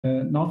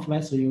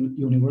Northwestern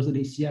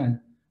University Xi'an.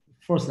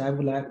 First, I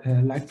would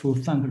like to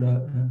thank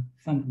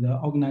the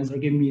organizer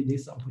giving me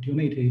this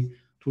opportunity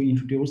to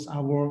introduce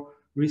our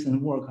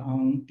recent work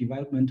on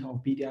development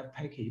of BDF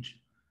package.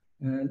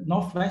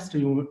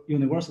 Northwestern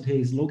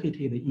University is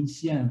located in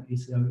Xi'an.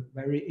 It's a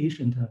very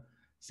ancient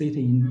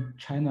city in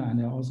China,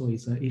 and also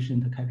it's an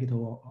ancient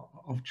capital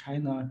of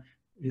China.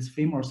 It's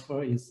famous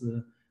for its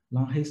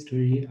long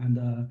history and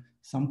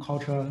some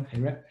cultural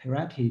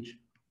heritage.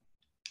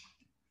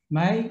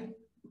 My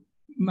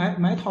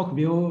talk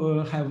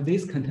will have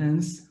these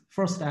contents.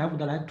 First, I would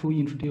like to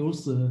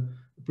introduce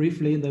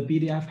briefly the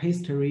BDF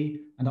history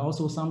and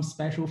also some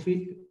special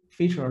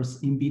features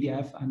in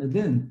BDF, and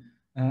then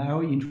I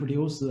will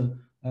introduce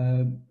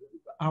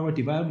our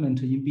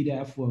development in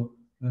BDF.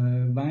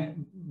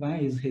 One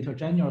is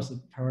heterogeneous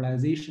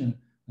parallelization,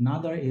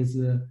 another is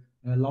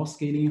low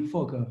scaling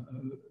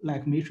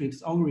Fock-like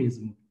matrix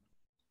algorithm.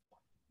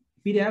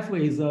 BDF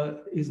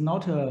is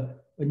not a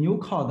new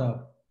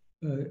code.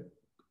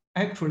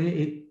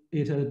 Actually,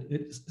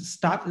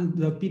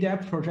 the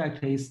BDF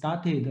project is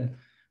started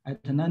at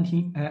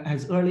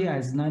as early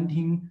as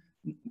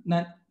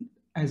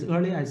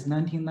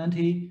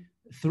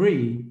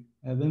 1993.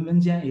 When Wen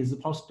Jian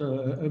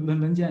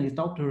is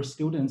doctoral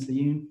students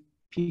in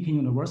Peking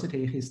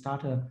University, he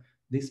started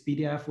this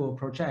BDF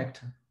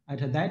project.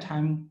 At that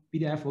time,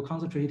 BDF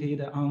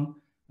concentrated on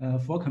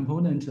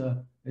four-component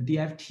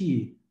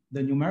DFT,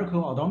 the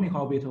numerical atomic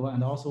orbital,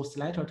 and also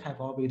slider type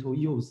orbital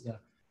used.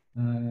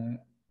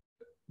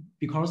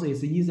 Because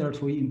it's easier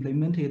to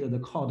implement the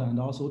code and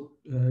also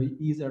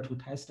easier to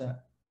test the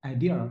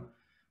idea.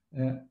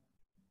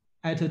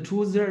 At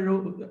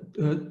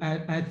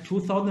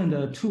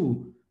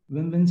 2002,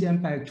 when Wen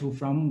Jian back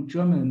from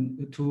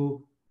Germany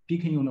to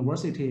Peking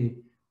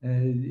University,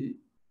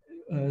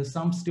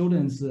 some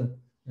students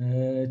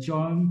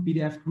joined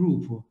BDF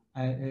group.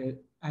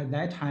 At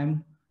that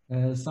time,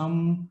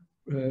 some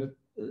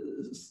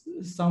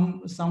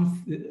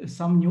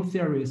new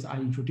theories are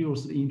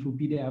introduced into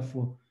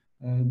BDF.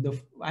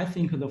 I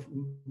think the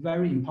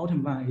very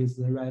important one is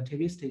the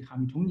relativistic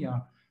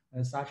Hamiltonian,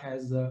 such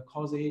as the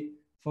quasi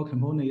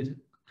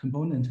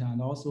four-component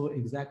and also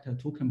exact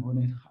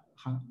two-component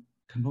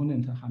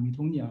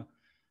Hamiltonian.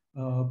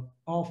 All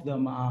of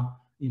them are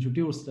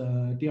introduced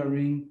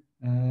during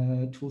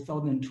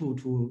 2002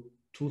 to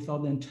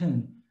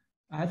 2010.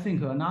 I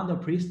think another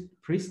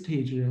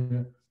prestige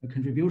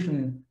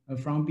contribution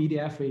from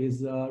BDF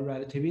is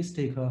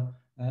relativistic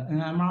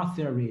NMR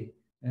theory.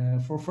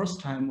 For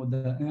first time,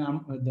 the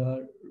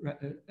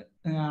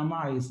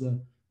NMR is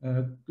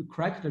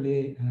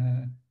correctly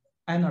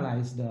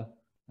analyzed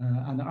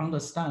and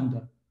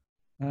understand.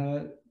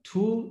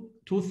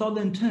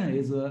 2010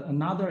 is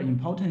another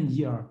important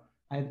year.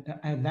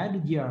 At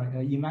that year,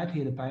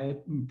 invited by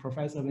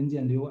Professor Wen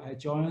Jianliu, I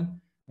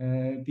joined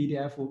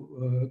BDF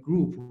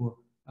group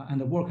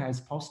and work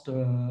as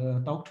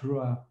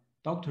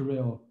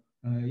postdoctoral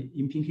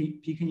in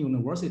Peking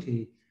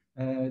University.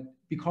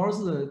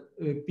 Because the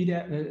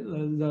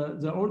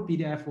old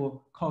BDF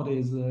code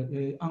is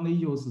only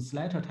use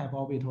slider type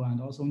orbital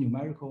and also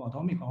numerical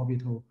atomic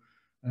orbital.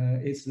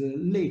 It's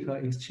lake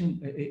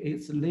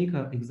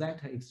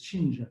exact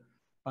exchange,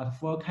 but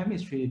for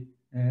chemistry,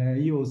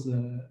 use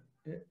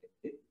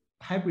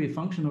hybrid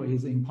functional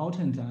is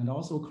important and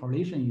also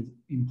correlation is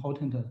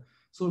important.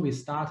 So we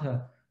start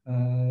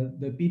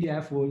the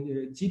BDF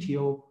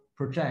GTO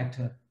project.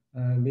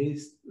 We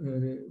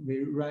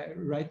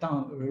write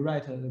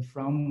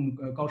from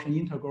Gaussian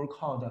integral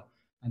code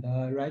and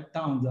write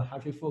down the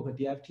Hartree-Fock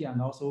DFT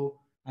and also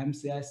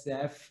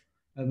MCSF.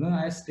 When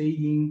I stay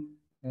in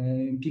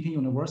Peking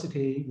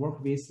University,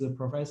 work with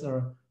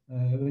Professor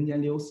Wen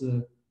Jianliu's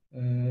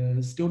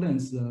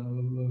students,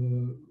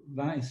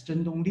 one is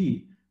Zheng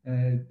Dongli.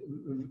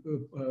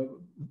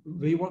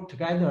 We work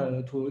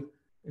together to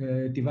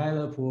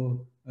develop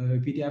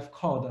BDF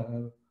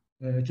code.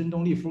 Zheng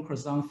Dongli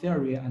focused on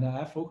theory and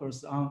I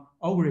focused on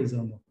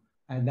algorithm.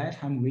 At that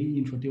time, we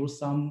introduced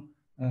some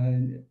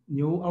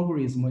new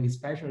algorithm,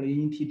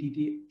 especially in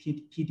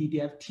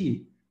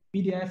TDDFT.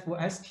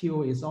 BDF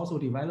STO is also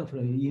developed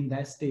in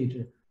that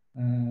stage.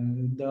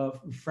 The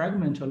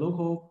fragment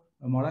local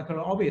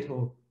molecular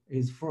orbital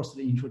is first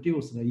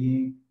introduced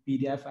in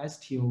BDF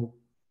STO.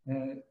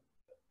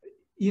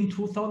 In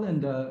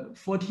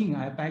 2014,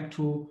 I back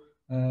to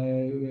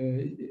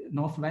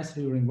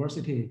Northwestern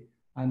University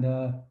and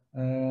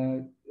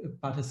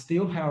but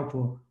still help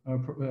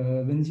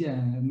Wen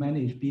Jian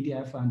manage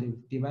BDF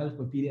and develop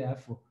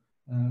BDF.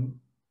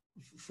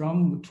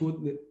 From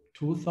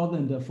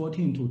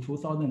 2014 to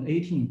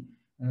 2018,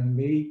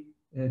 we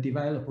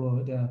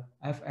developed the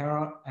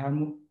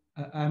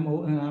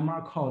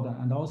FLMONMR code,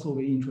 and also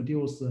we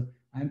introduced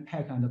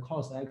MPEG and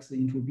COS-X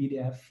into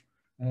BDF.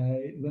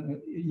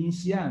 In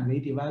Xi'an,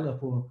 we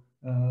developed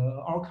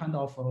all kind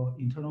of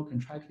internal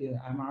contracted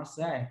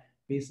MRCI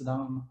based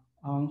on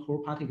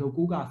whole particle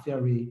Guga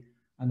theory,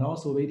 and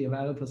also we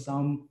developed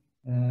some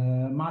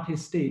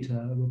multi-state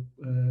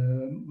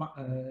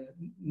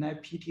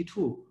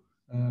NetPT2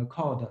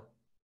 code.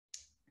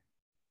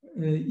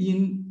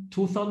 in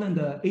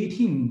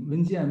 2018,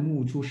 Wen Jian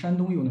moved to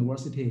Shandong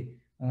University.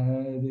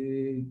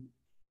 In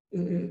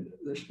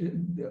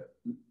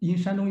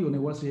Shandong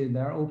University,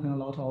 there are open a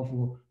lot of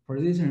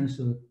positions,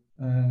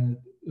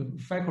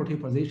 faculty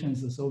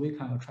positions, so we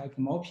can attract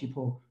more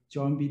people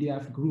join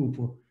BDF group.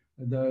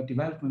 The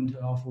development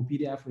of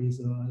BDF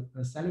is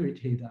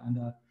accelerated,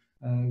 and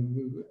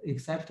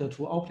except to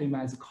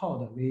optimize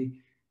code, we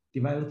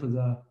develop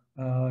the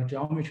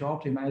geometry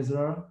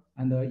optimizer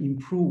and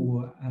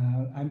improve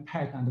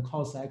unpack and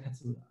cos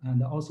x,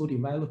 and also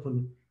develop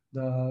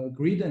the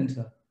gradient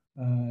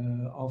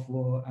of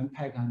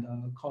unpack and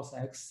cos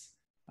x,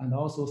 and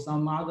also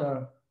some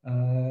other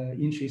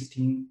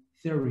interesting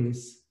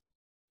theories.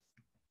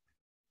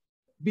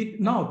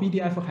 Now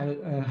BDF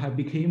have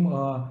become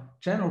a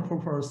general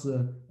purpose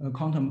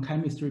quantum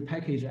chemistry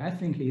package. I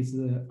think it's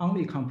the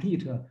only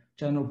complete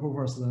general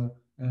purpose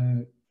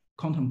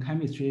quantum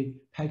chemistry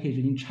package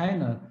in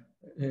China,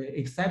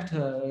 except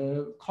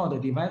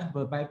code developed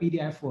by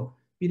BDF.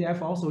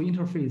 BDF also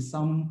interface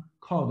some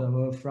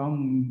code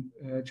from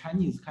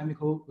Chinese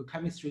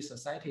chemistry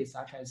society,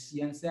 such as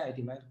CNCI,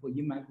 developed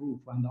in my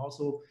group, and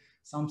also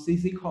some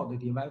CC code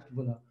developed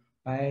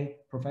by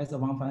Professor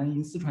Wang Fan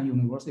in Sichuan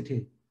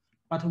University.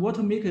 But what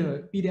makes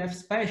BDF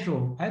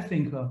special, I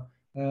think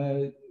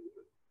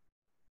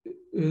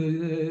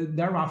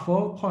there are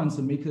 4 points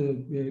that make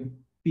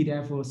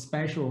BDF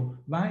special.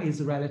 One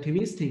is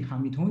relativistic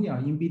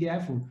Hamiltonian. In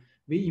BDF,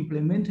 we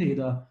implemented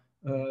a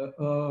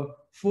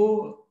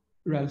full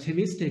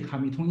relativistic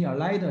Hamiltonian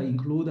ladder,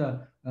 include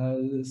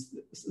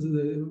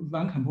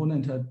 1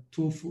 component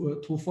to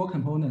 4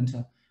 component,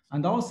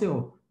 and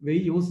also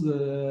we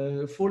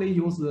fully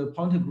use the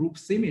point group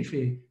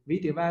symmetry. We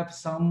developed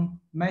some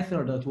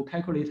method to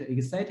calculate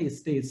excited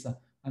states,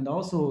 and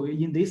also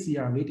in this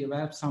year we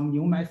developed some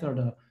new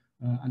method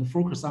and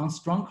focus on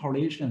strong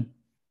correlation.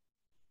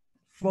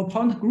 For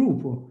point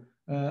group,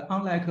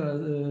 unlike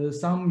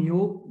some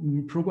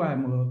new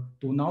program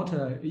do not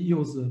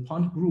use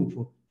point group,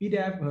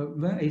 BDF,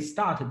 when it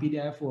started,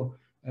 BDF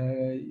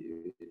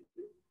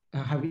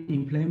have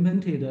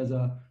implemented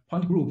the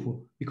point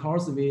group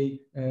because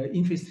we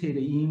interested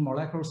in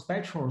molecular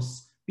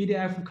spectrals.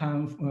 BDF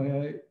can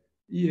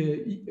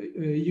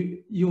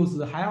use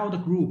the high order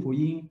group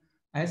in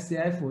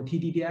SCF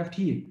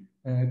TDDFT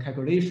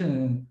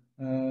calculation,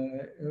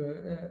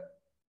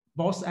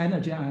 both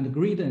energy and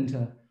gradient.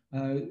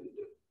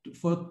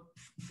 For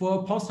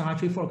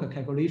post-Hartree-Fock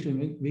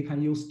calculation, we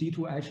can use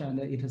D2H and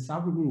its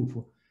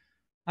subgroup.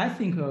 I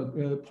think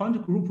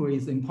point group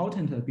is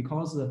important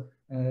because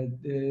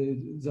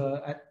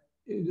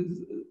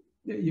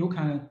you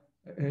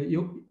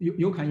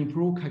can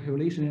improve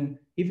calculation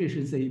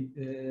efficiency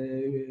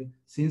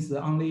since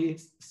only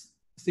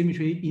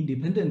symmetry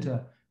independent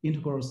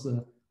integrals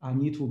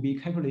need to be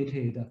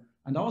calculated.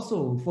 And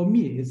also for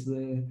me,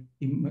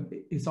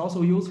 it's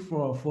also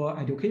useful for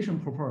education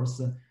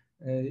purpose.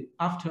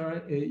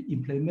 After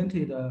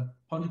implemented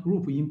point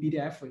group in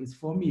BDF, it's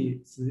for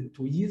me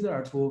too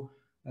easier to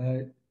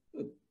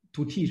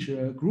teach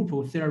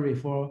group theory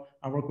for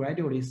our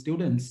graduate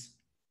students.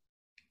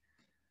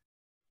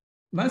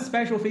 One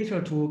special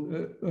feature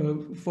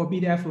for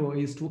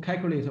BDF is to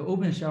calculate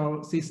open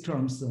shell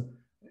systems.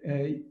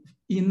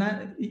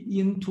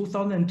 In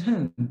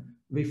 2010,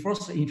 we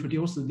first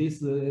introduced this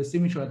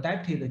symmetry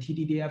adapted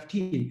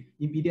TDDFT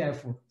in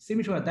BDF.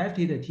 Symmetry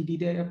adapted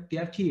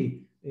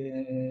TDDFT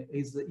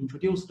is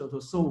introduced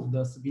to solve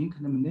the spin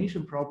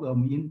contamination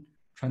problem in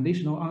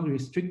traditional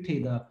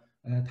unrestricted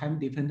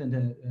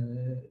time-dependent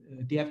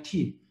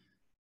DFT.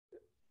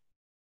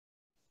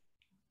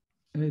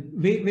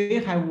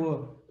 We have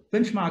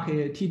benchmark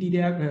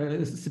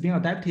TDDF, spin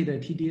adapted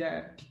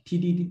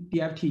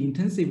TDDFT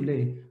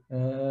intensively,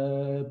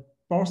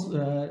 both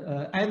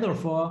either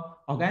for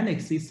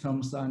organic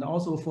systems and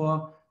also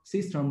for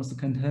systems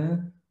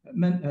contain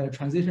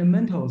transition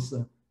metals.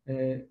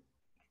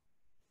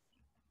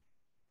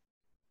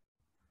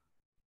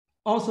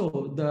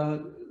 Also,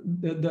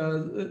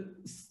 the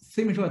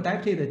symmetry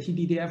adapted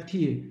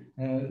TDDFT,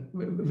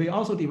 we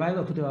also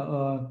developed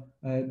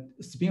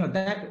spin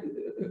adapt.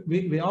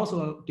 We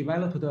also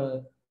developed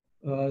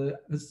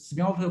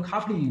spin orbital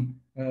coupling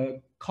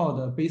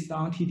code based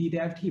on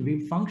TDDFT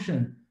wave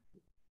function.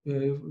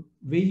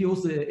 We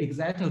use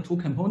exact 2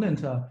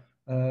 component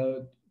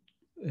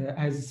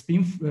as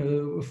spin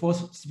for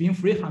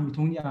spin-free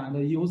Hamiltonian,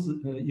 and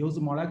use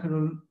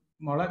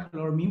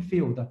molecular mean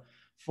field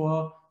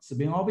for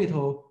spin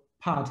orbital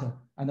part,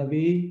 and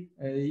we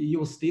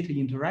use state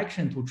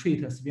interaction to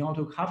treat spin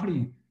orbital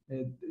coupling.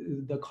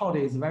 The code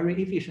is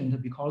very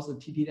efficient because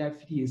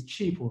TDDFT is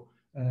cheap.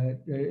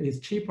 Is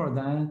cheaper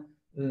than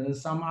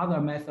some other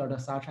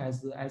methods such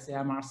as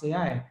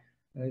SAMRCI.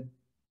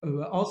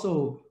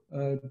 Also,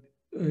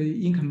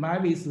 in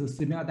combined with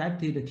spin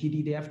adapted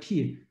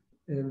TDDFT,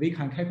 we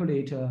can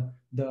calculate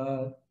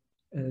the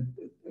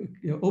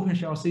open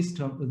shell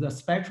system, the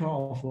spectrum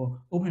of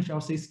open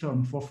shell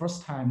system for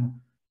first time.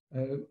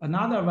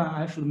 Another one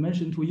I should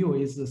mention to you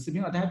is the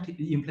spin adapted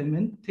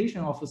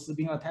implementation of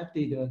spin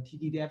adapted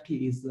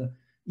TDDFT is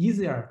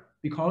easier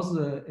because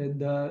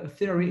the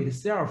theory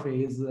itself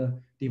is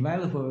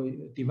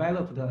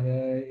developed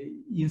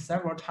in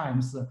several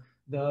times.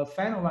 The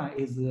final one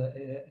is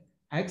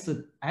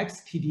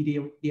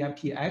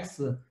XTDFT.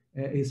 X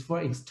is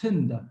for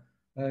extend.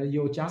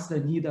 You just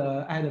need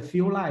add a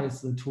few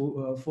lines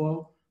to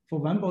for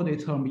one body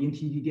term in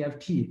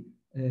TDDFT,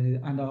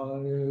 and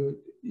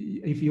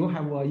if you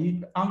have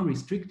an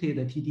unrestricted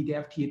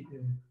TDDFT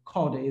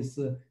code, it's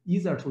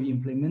easier to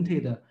implement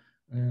it.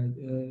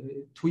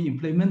 To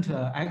implement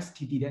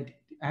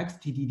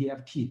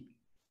XTDDFT.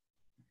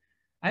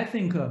 I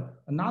think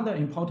another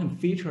important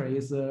feature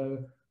is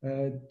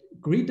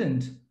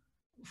gradient.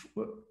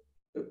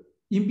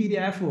 In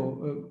BDF,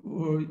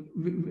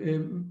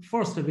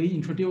 first we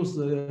introduced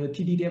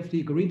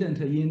TDDFT gradient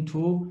in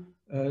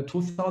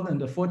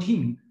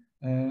 2014,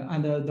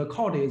 and the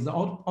code is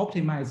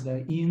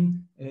optimized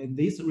in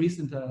these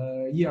recent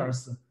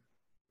years.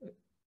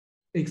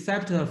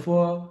 Except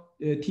for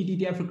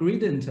TDDF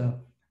gradient,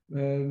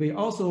 we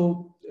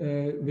also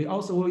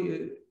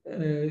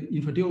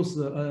introduced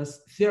a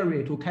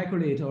theory to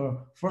calculate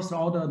first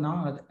order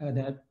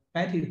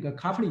non-adiabatic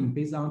coupling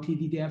based on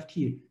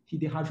TDDFT,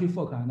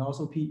 TD-Hartree-Fock, and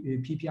also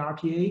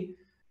PPRPA.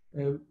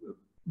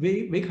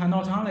 We can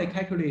not only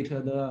calculate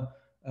the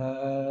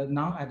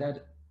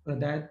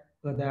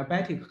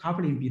non-adiabatic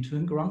coupling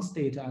between ground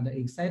state and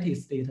excited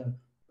state,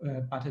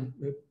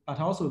 but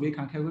also we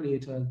can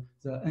calculate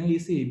the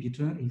NAC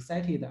between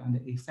excited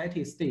and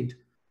excited state.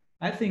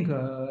 I think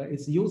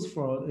it's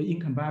useful in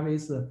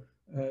comparison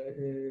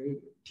with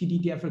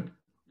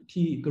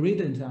TDDFT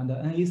gradient and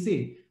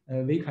NAC.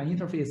 We can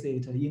interface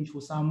it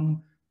into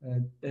some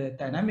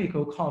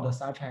dynamical code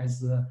such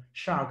as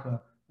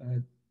Shark,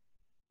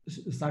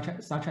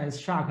 such as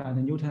Shark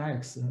and Newton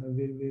X.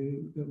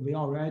 We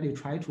already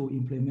try to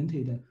implement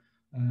it.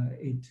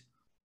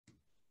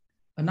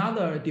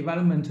 Another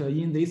development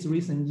in these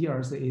recent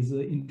years is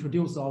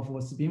introduce of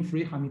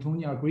spin-free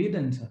Hamiltonian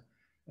gradient,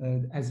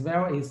 as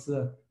well as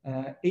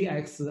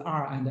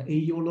AXR and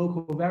AU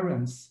local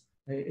variance.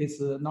 It's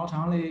not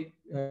only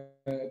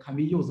can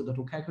be used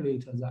to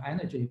calculate the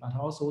energy, but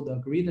also the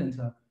gradient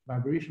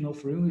vibrational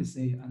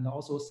frequency and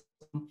also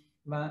some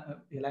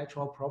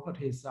electrical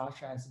properties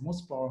such as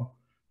Mossbauer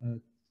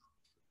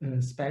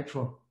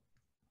spectrum.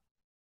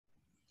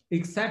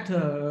 Except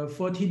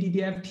for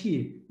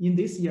TDDFT, in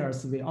these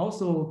years, we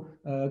also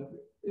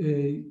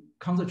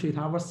concentrate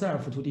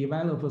ourselves to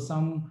develop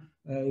some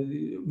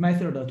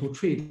method to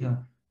treat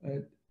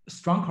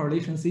strong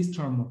correlation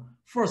system.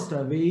 First,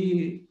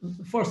 we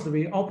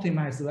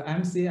optimize the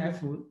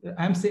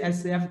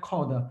MCSCF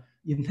code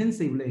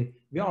intensively.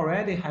 We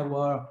already have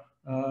a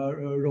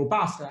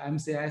robust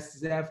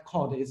MCSCF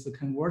code. It's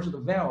converged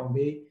well.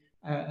 We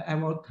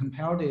ever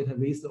compared it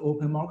with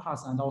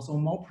OpenMORCAS and also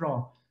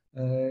MOPRO.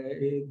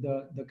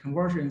 The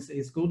convergence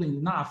is good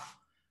enough.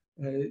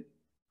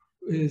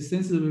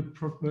 Since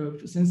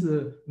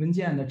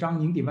Wenjian and Zhang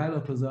Ning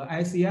developed the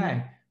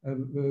ICI,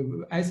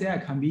 ICI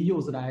can be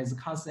used as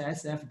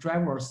CAS-SF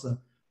drivers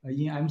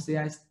in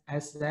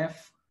MCSF.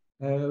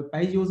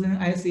 By using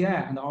ICI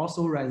and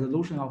also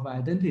resolution of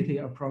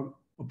identity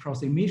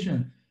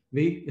approximation,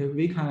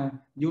 we can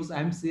use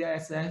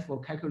MCSF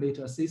for calculate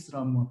a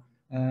system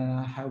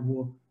have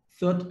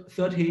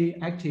 30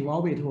 active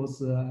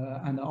orbitals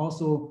and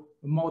also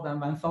more than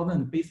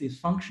 1,000 basis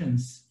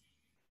functions.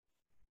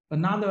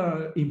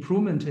 Another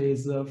improvement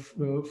is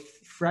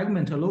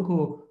fragment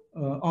local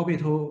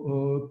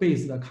orbital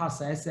based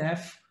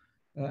CAS-SF.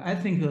 I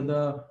think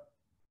the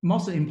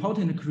most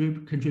important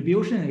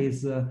contribution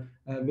is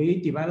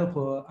we develop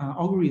an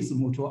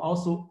algorithm to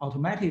also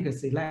automatically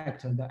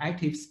select the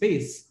active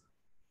space.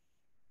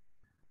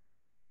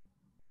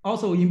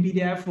 Also in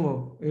BDF,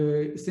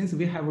 since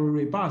we have a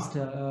robust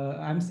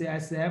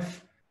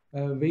MCSF,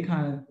 we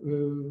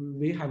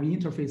have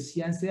interface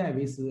CNCI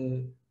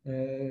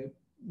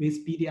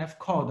with BDF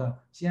code.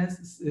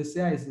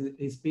 CNCI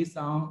is based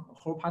on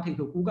whole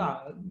particle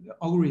Guga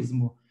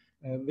algorithm.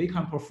 We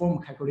can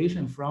perform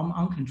calculation from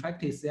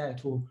uncontracted CI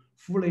to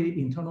fully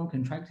internal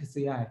contracted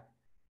CI.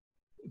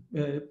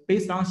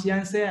 Based on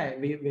CNCI,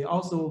 we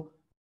also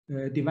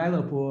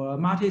develop a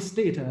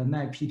multi-state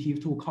net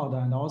PT2 code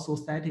and also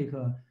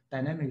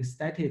dynamic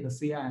static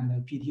CI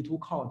and PT2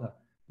 code.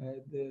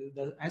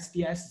 The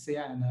SDS CI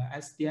and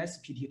SDS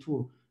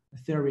PT2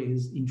 theory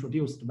is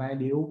introduced by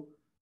Liu.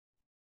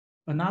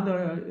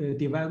 Another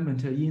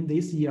development in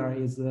this year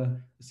is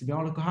spin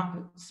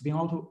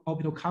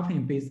orbital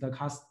coupling based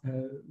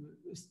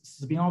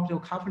spin orbital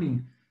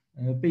coupling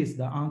based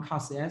on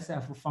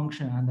CAS-SF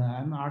function and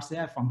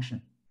MRCI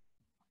function.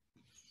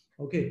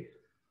 Okay.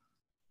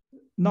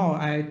 Now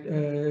I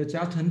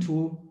just turn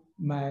to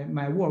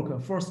my work.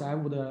 First, I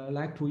would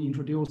like to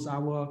introduce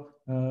our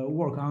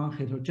work on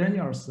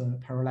heterogeneous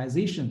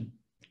parallelization.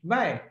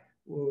 Why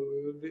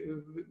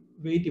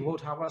we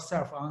devote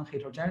ourselves on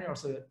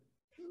heterogeneous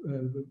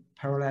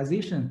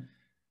parallelization?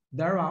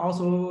 There are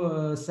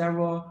also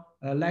several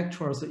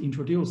lectures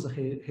introduce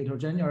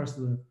heterogeneous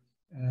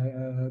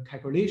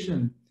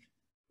calculation.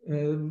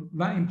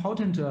 One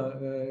important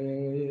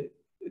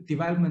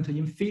development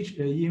in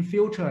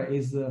future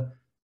is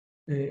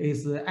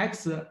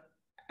X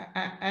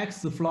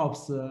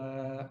flops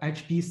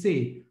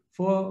HPC.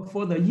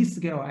 For the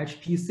E-scale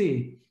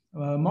HPC,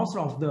 most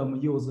of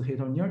them use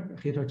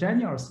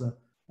heterogeneous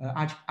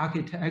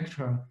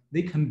architecture.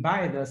 They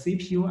combine the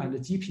CPU and the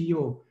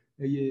GPU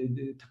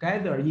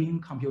together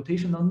in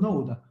computational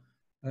node,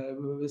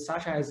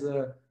 such as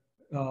a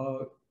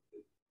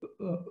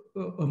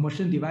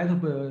machine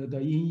developed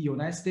in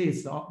United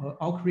States,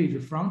 Oak Ridge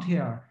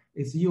Frontier,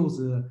 is use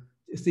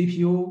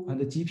CPU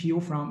and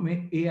GPU from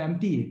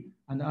AMD,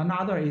 and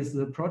another is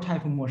the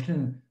prototype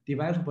machine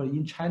developed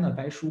in China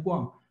by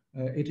Shuguang.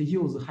 It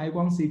uses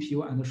high-guang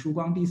CPU and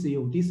Shuguang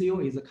DCU.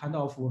 DCU is a kind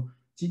of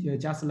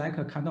just like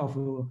a kind of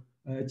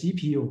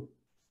GPU.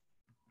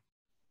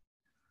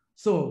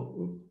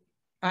 So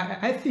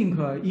I think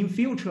in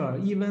future,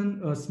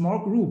 even a small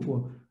group,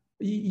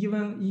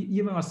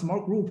 even a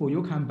small group,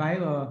 you can buy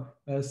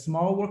a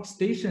small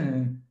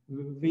workstation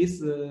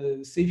with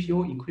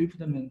CPU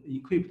equipped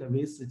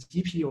with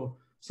GPU.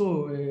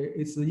 So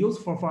it's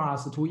useful for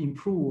us to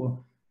improve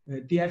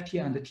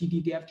DFT and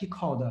TD-DFT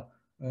code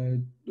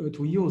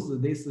to use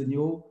this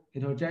new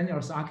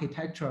heterogeneous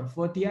architecture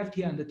for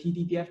DFT and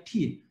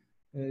TD-DFT.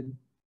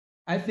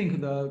 I think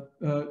the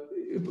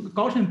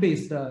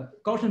Gaussian-based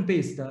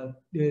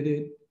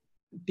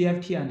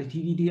DFT and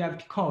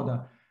TD-DFT code,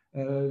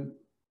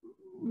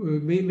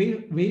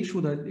 we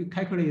should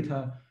calculate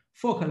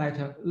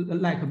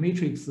Fock-like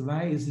matrix.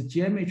 One is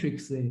J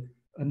matrix,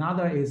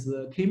 another is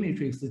K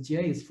matrix.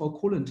 J is for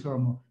coulomb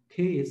term,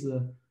 K is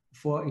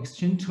for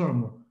exchange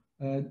term.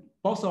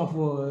 Both of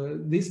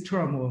this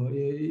term,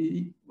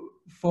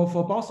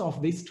 for both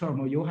of this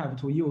term, you have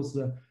to use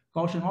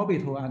Gaussian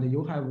orbital and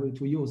you have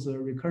to use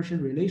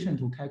recursion relation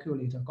to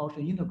calculate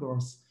Gaussian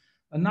integrals.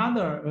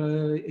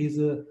 Another is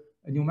a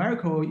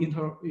numerical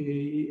integral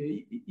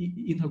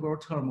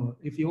term.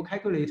 If you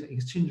calculate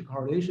exchange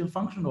correlation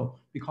functional,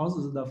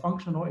 because the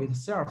functional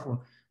itself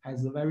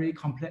has a very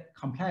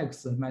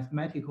complex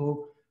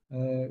mathematical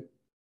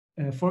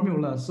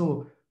formula,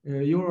 so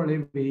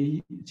usually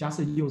we just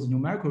use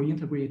numerical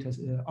integrated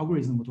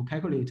algorithm to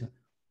calculate.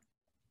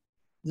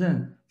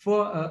 Then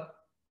for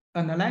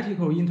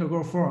analytical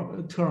integral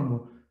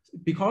term,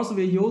 because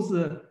we use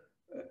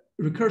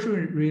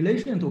recursion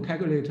relation to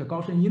calculate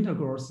Gaussian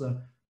integrals,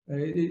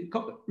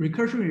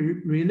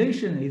 recursion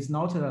relation is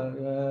not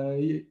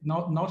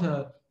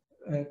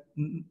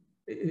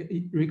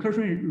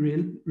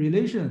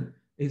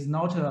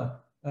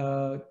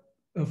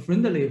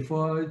friendly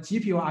for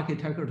GPU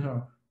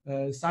architecture,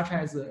 such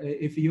as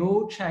if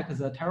you check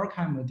the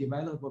Terracam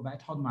developed by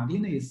Todd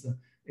Martinez,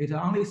 it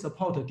only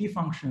supports D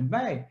function.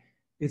 Why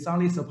it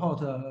only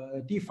supports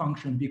D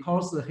function?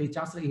 Because he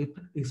just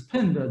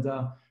expanded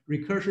the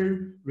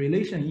recursion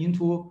relation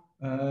into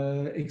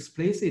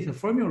explicit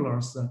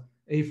formulas.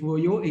 If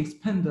you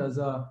expand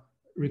the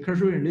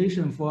recursion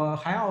relation for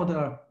high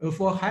order,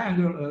 for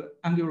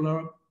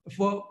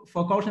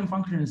Gaussian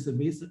functions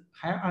with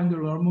high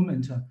angular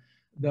moment,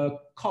 the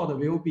code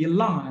will be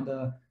long and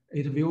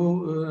it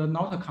will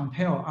not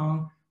compare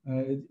on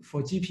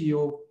for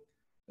GPU.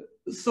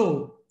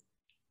 So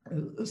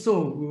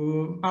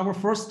our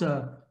first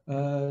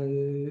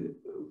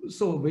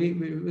so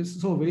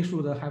we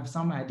should have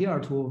some idea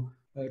to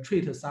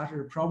treat such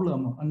a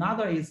problem.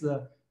 Another is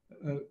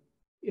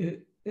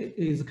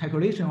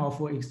calculation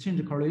of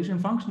exchange correlation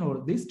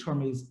functional. This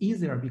term is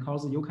easier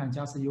because you can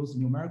just use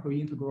numerical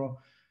integral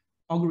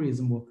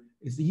algorithm.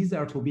 It's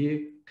easier to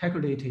be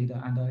calculated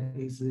and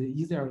it's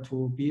easier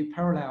to be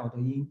paralleled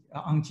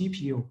on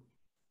GPU.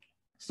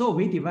 So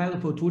we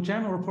developed two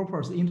general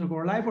purpose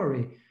integral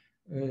library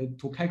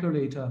to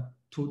calculate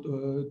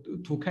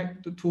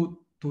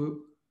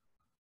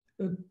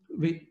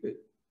we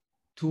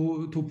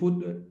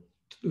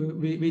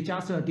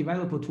just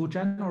developed two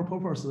general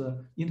purpose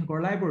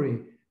integral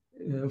library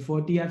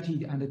for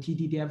DFT and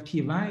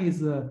TD-DFT. One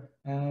is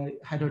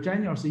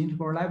heterogeneous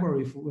integral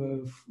library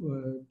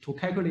to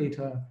calculate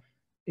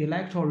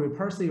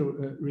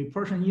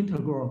electro-repulsion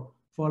integral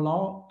for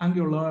low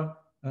angular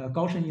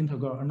Gaussian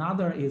integral.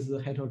 Another is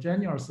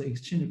heterogeneous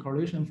exchange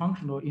correlation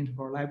functional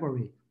integral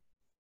library.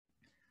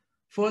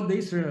 For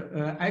this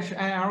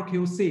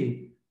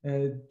HIRQC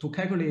to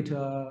calculate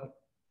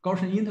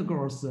Gaussian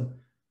integrals,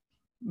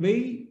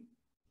 we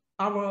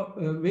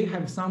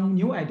have some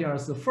new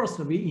ideas. First,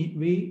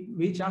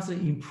 we just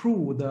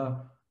improve the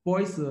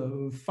Boyce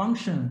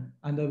function,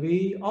 and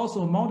we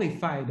also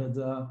modified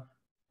the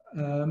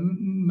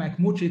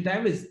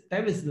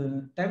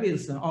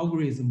McMurtry-Davidson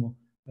algorithm.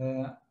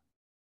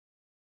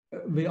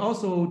 We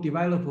also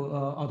develop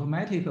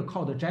automatic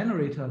code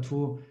generator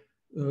to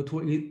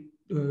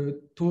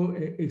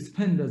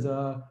expand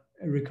the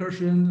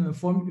recursion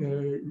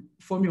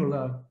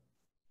formula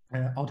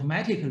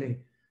automatically.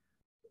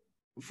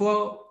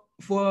 For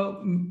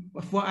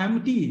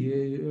MD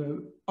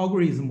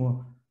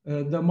algorithm,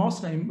 the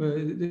most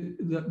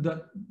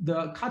the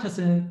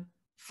Cartesian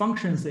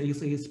functions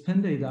is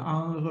expanded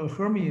on a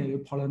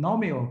Hermite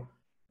polynomial.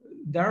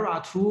 There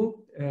are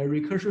two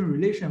recursion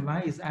relation.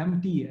 One is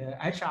MD,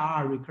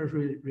 HR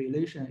recursion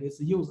relation is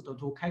used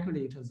to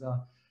calculate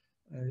the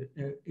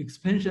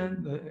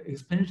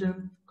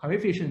expansion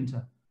coefficient.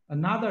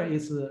 Another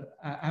is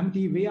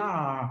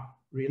MDVR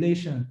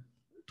relation.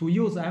 To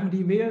use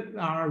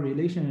MDVR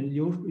relation,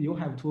 you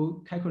have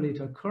to calculate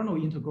a kernel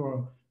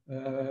integral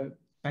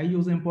by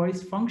using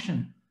Boyce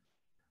function.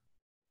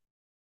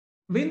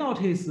 We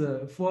notice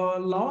for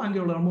low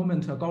angular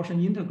moment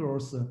Gaussian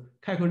integrals,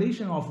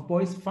 calculation of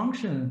Boyce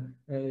function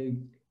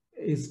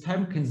is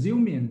time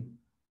consuming.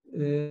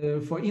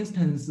 For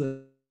instance,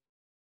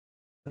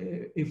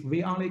 if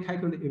we only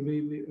calculate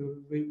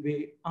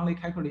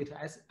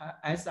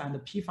S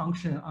and P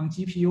function on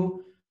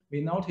GPU,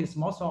 we notice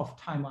most of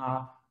time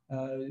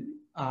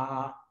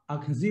are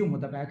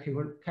consumed by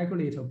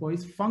calculate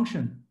Boyce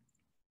function.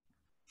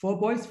 For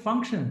Boyce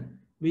function,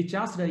 we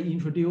just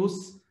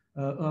introduce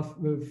a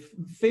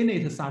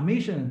finite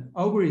summation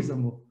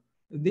algorithm.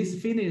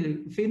 This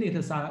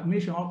finite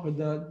summation of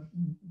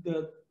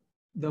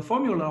the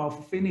formula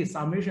of finite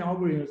summation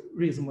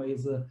algorithm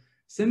is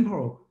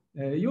simple.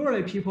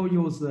 Usually people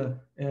use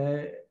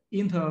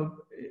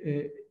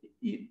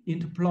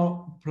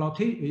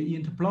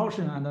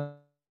interpolation and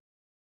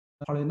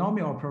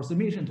polynomial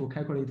approximation to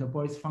calculate the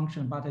Boyce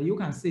function, but you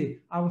can see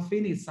our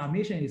finite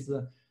summation is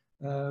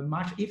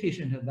much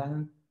efficient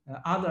than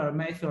other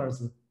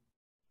methods.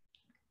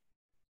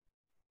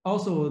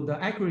 Also, the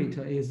accurate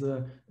is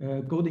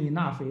good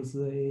enough. Is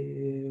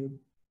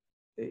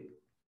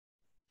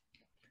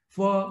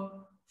for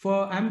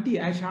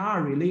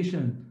MD-HR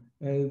relation,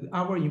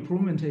 our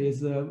improvement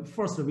is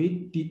first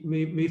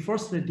we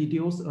first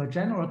deduce a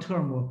general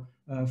term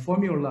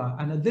formula,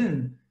 and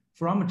then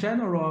from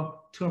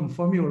general term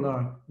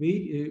formula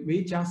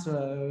we just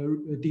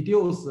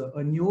deduce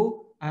a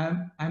new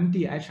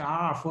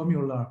MD-HR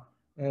formula.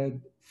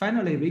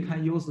 Finally, we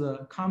can use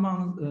the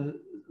common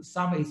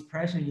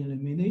sub-expression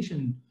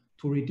elimination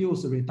to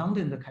reduce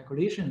redundant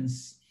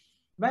calculations.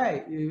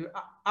 Why?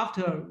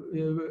 After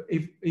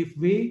if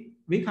we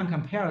can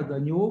compare the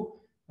new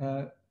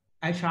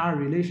HR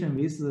relation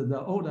with the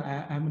old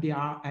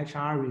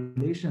MD-HR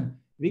relation,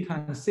 we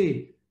can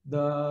see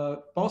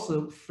the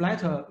both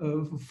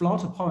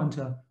float point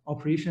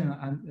operation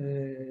and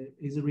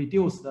is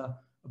reduced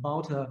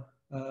about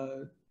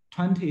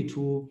 20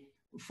 to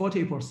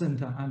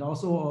 40%, and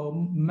also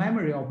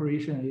memory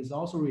operation is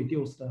also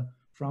reduced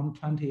from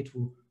 20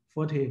 to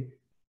 40%.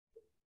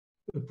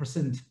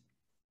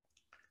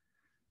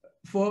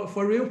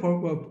 For real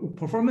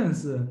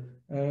performance,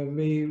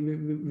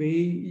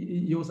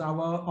 we use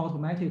our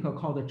automatic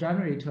code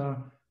generator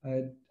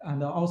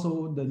and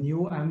also the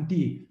new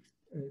MD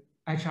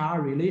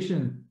HR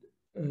relation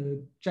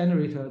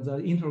generator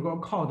the integral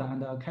code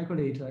and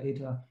calculate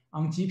it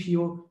on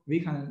GPU.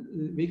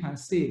 We can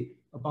see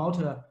about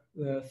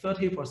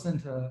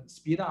 30%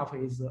 speed up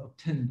is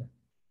obtained.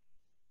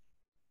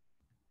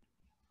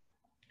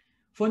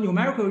 For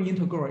numerical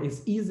integral,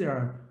 it's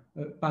easier,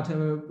 but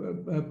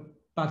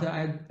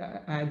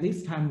at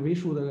this time we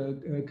should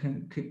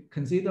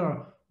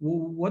consider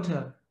what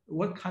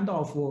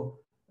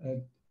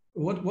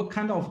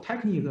kind of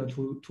technique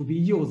to be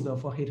used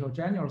for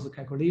heterogeneous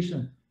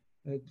calculation.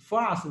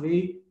 For us,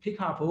 we pick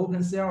up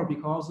OpenCL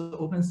because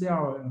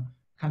OpenCL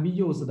can be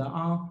used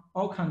on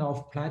all kind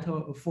of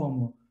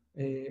platform,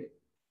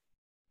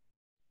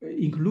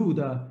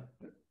 include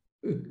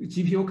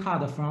GPU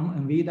card from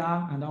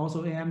NVIDIA and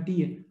also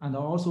AMD and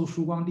also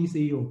Shuguang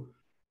DCU.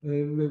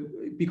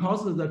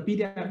 Because the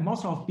BDF,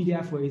 most of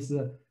BDF is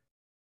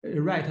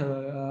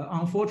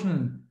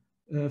unfortunate.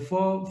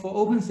 For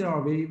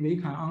OpenCL, we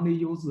can only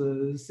use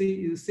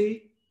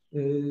C.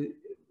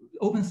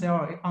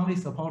 OpenCL only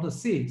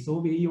supports C, so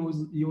we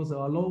use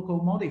a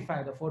local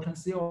modified Fortran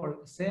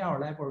CL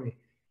library.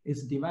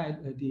 It's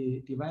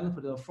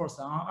developed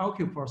first on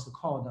Octopus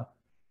code.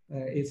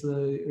 It's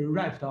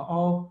wrapped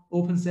all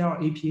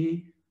OpenCL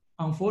API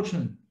on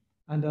Fortran,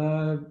 and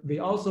we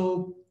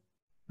also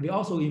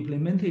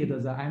implemented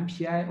the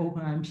MPI,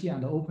 OpenMP,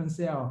 and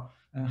OpenCL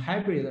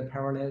hybrid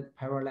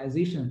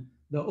parallelization.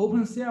 The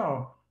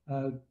OpenCL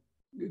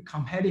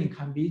compiling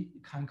can be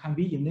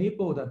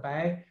enabled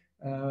by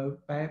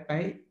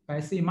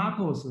C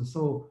Marcos,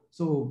 so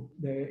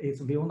it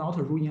will not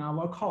ruin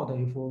our code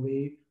if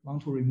we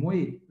want to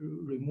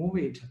remove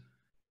it.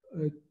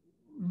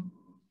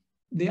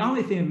 The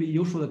only thing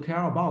you should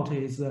care about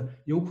is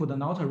you could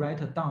not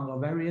write down a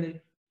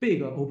very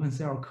big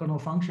OpenCL kernel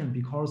function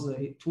because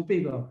it's too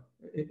big.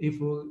 If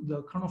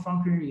the kernel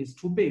function is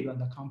too big,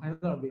 the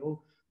compiler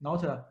will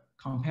not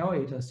compile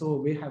it. So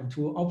we have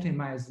to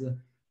optimize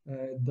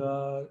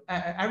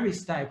every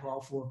step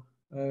of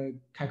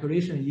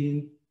calculation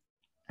in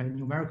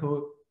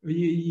numerical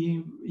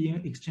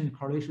in exchange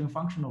correlation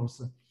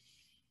functionals.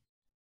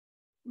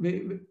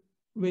 We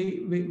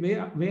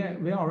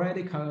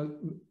already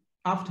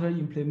after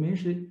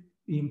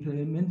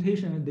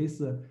implementation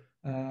this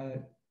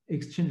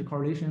exchange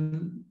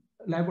correlation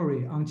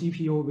library on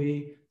GPU,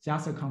 we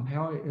just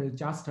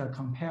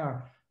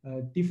compare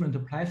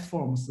different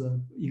platforms,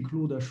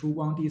 include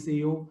Shuguang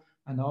DCU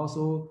and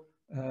also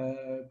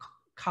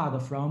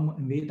card from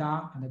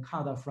NVIDIA and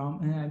card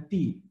from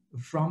AMD.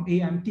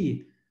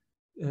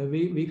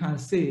 We can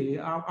see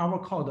our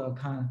code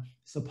can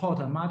support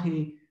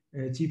multi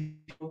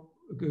GPU,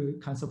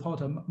 can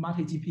support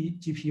multi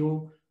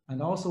GPU,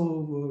 and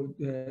also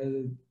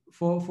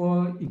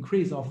for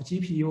increase of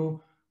GPU,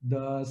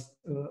 the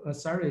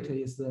accelerator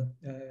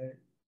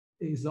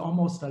is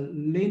almost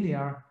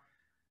linear.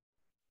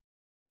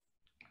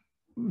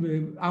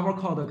 Our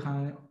code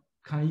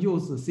can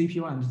use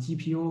CPU and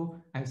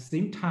GPU at the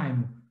same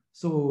time.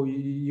 So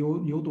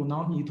you do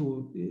not need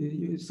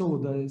to, so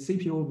the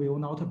CPU will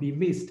not be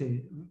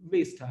wasted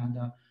and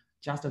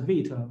just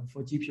wait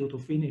for GPU to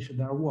finish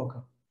their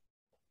work.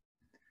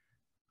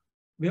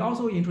 We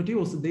also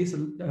introduced this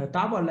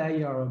double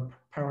layer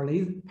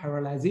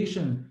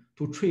parallelization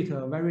to treat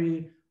a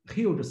very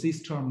huge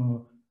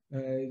system.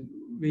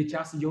 We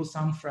just use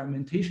some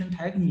fragmentation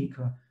technique,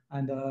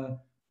 and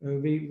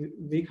we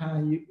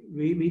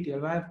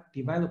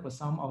develop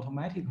some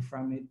automatic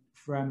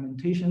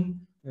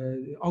fragmentation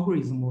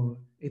algorithm.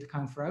 It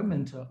can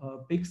fragment a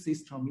big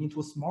system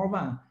into small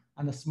one,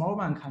 and the small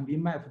one can be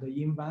mapped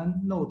in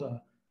one node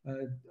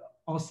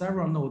or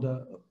several nodes.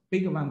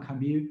 Big one can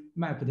be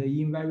mapped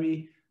in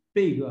very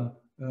big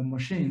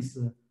machines.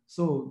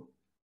 So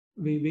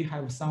we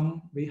have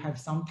some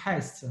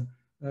tests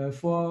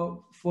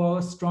for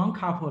strong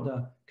coupled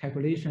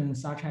calculation,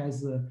 such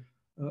as a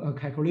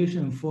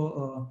calculation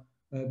for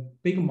a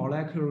big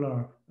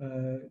molecular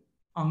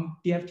on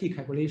DFT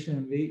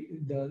calculation.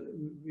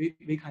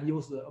 We can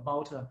use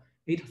about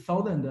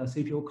 8,000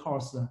 CPU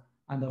cores,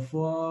 and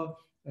for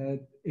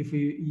if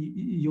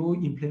you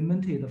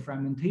implemented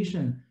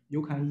fragmentation,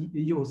 you can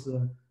use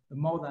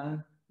more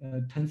than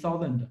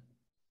 10,000.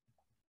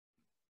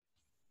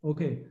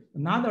 Okay,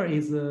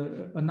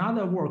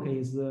 another work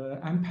is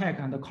MPEG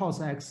and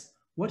cos-X.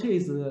 What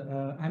is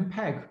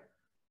MPEG?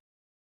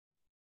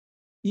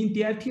 In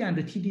DFT and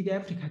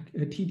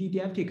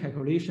TDDFT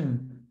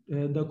calculation,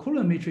 the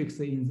Coulomb matrix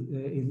is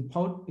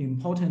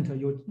important.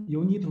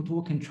 You need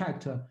to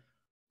contract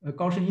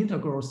Gaussian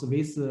integrals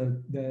with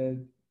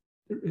the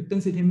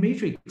density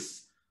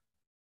matrix.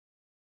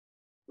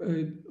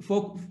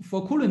 For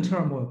Coulomb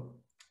term,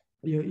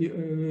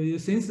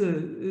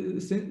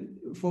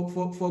 for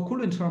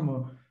Coulomb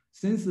term,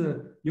 since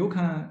you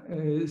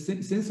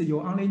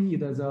only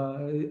need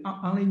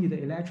the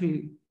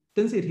electric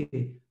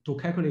density to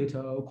calculate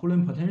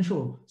Coulomb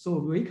potential, so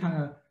we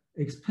can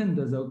expand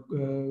the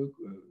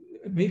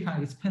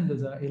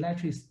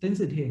electric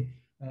density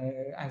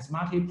as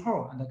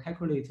multi-pole and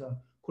calculate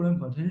Coulomb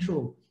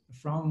potential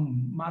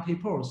from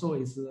multi-pole. So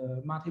it's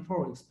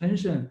multi-pole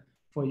expansion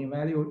for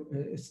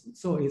evaluate.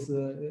 So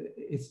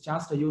it's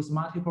just use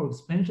multi-pole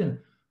expansion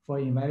for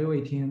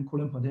evaluating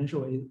Coulomb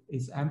potential.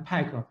 It's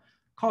MPEG.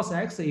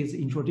 Cos-X is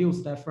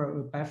introduced by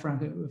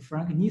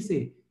Frank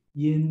Nisi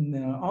in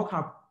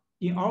Orca.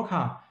 In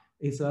Orca,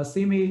 it's a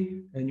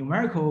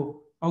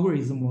semi-numerical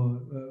algorithm.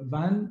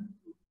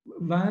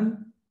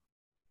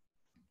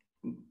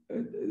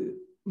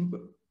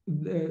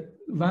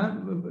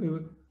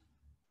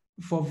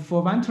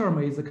 For one term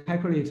is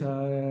calculated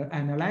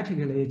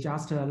analytically,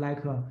 just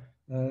like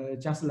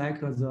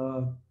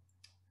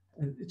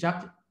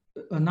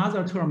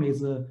another term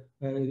is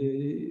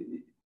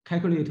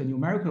calculated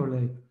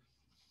numerically.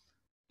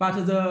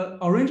 But the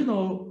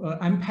original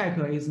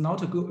MPEG is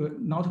not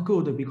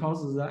good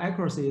because the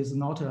accuracy is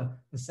not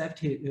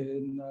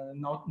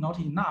not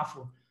enough.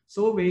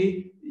 So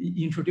we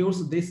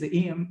introduced this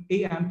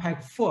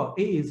AMPEG 4.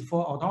 A is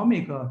for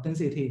atomic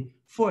density.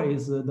 4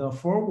 is the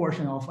fourth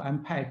version of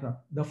MPEG.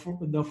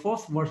 The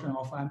fourth version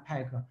of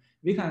MPEG.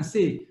 We can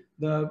see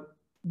the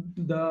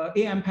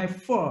AMPEG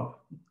 4.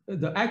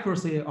 The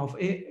accuracy of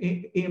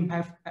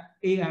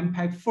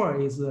AMPEG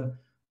 4 is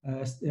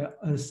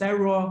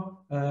several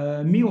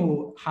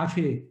mu heart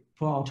rate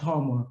per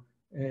atom.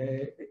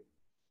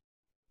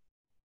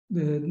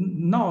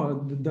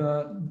 Now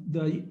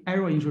the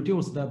error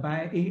introduced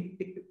by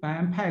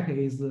MPEG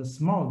is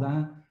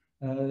smaller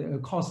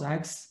than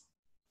cos-X.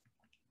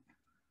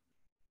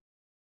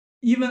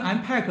 Even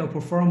MPEG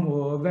perform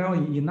well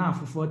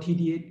enough for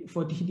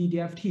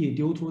TDDFT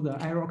due to the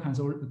error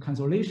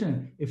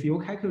cancellation. If you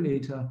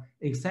calculate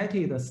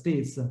excited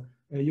states,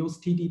 use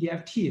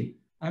TDDFT,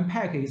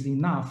 MPEG is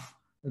enough.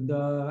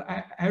 The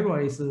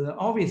error is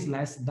always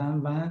less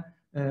than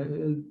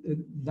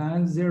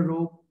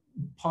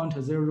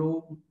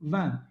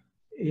 0.01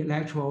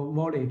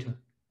 electrovolt.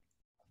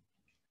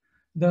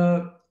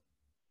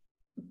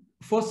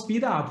 For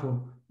speed up,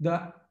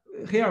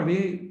 here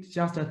we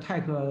just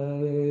take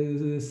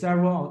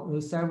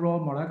several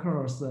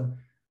molecules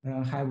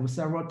have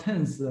several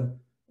tens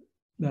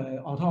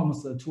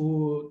atoms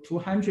to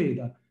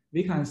 200.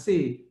 We can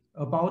see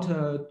about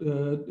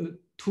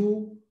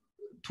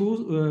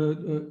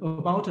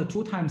about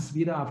 2 times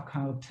speed up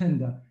can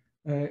obtained.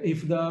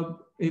 If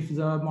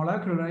the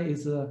molecular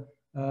is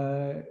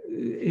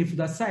if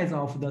the size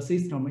of the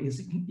system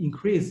is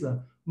increased,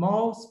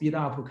 more speed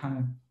up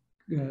can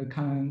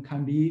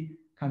be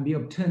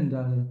obtained.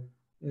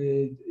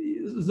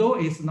 though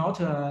it's not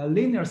a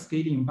linear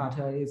scaling, but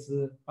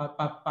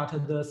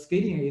but the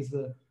scaling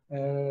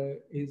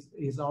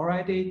is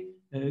already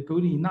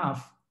good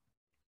enough.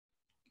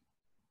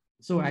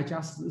 So I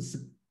just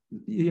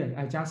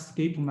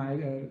gave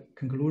my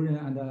conclusion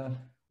and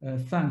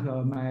thank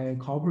my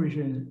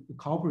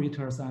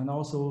cooperators and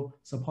also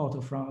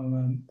support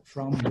from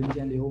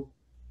Wenjian Liu.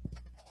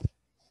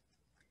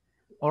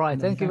 All right,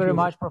 thank you very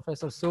much,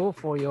 Professor Su,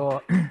 for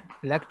your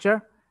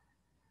lecture.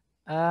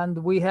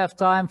 And we have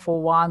time for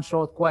one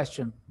short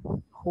question.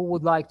 Who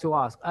would like to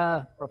ask?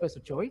 Professor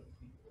Choi.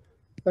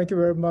 Thank you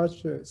very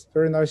much. It's a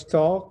very nice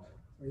talk.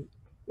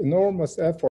 Enormous effort.